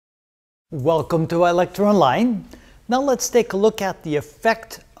Welcome to iLecture Online. Now let's take a look at the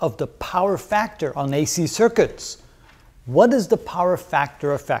effect of the power factor on AC circuits. What is the power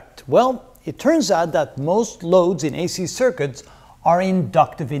factor effect? Well, it turns out that most loads in AC circuits are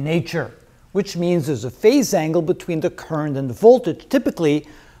inductive in nature, which means there's a phase angle between the current and the voltage. Typically,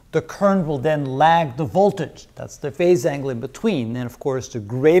 the current will then lag the voltage. That's the phase angle in between. And of course, the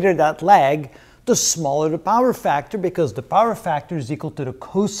greater that lag, the smaller the power factor, because the power factor is equal to the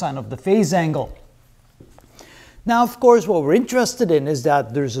cosine of the phase angle. Now, of course, what we're interested in is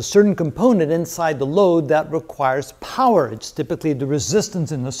that there's a certain component inside the load that requires power. It's typically the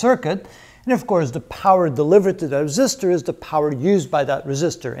resistance in the circuit. And of course, the power delivered to the resistor is the power used by that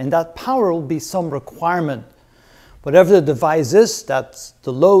resistor. And that power will be some requirement. Whatever the device is, that's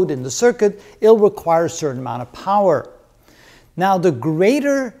the load in the circuit, it'll require a certain amount of power. Now, the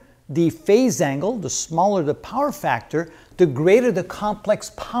greater the phase angle, the smaller the power factor, the greater the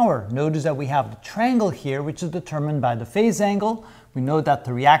complex power. Notice that we have the triangle here, which is determined by the phase angle. We know that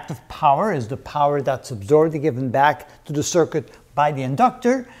the reactive power is the power that's absorbed and given back to the circuit by the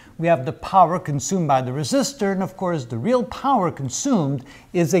inductor. We have the power consumed by the resistor, and of course the real power consumed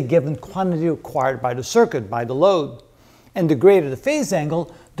is a given quantity required by the circuit, by the load. And the greater the phase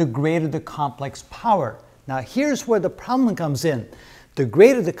angle, the greater the complex power. Now here's where the problem comes in. The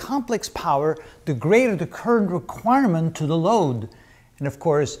greater the complex power, the greater the current requirement to the load. And of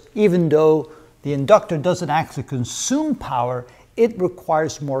course, even though the inductor doesn't actually consume power, it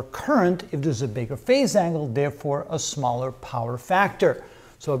requires more current if there's a bigger phase angle, therefore a smaller power factor.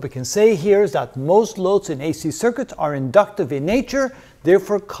 So what we can say here is that most loads in AC circuits are inductive in nature,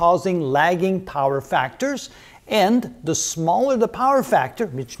 therefore causing lagging power factors. And the smaller the power factor,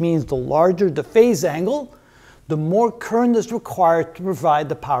 which means the larger the phase angle, the more current is required to provide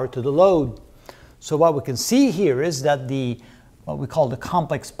the power to the load. So what we can see here is that what we call the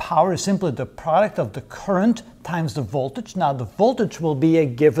complex power is simply the product of the current times the voltage. Now the voltage will be a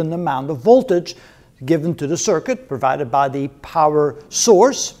given amount of voltage given to the circuit provided by the power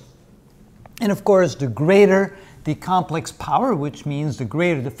source. And of course, the greater the complex power, which means the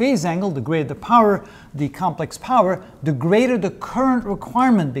greater the phase angle, the greater the power, the complex power, the greater the current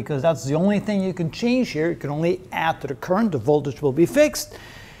requirement, because that's the only thing you can change here. You can only add to the current, the voltage will be fixed.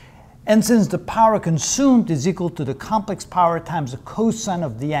 And since the power consumed is equal to the complex power times the cosine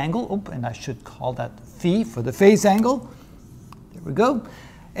of the angle, and I should call that phi for the phase angle. There we go.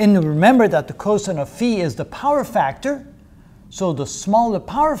 And remember that the cosine of phi is the power factor. So the smaller the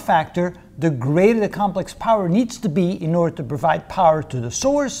power factor, the greater the complex power needs to be in order to provide power to the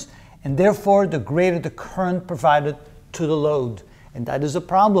source, and therefore the greater the current provided to the load. And that is a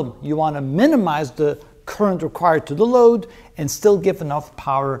problem. You want to minimize the current required to the load and still give enough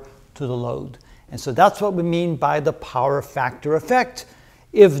power to the load. And so that's what we mean by the power factor effect.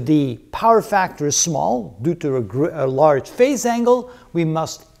 If the power factor is small due to a large phase angle, we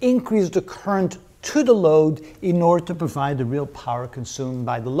must increase the current to the load in order to provide the real power consumed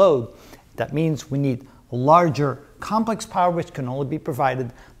by the load. That means we need a larger complex power, which can only be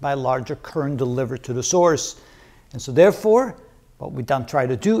provided by a larger current delivered to the source. And so therefore, what we then try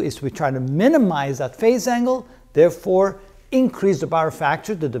to do is we try to minimize that phase angle, therefore increase the power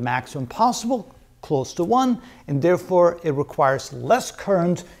factor to the maximum possible, close to 1, and therefore it requires less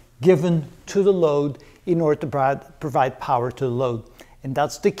current given to the load in order to provide power to the load. And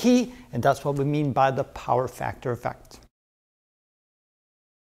that's the key, and that's what we mean by the power factor effect.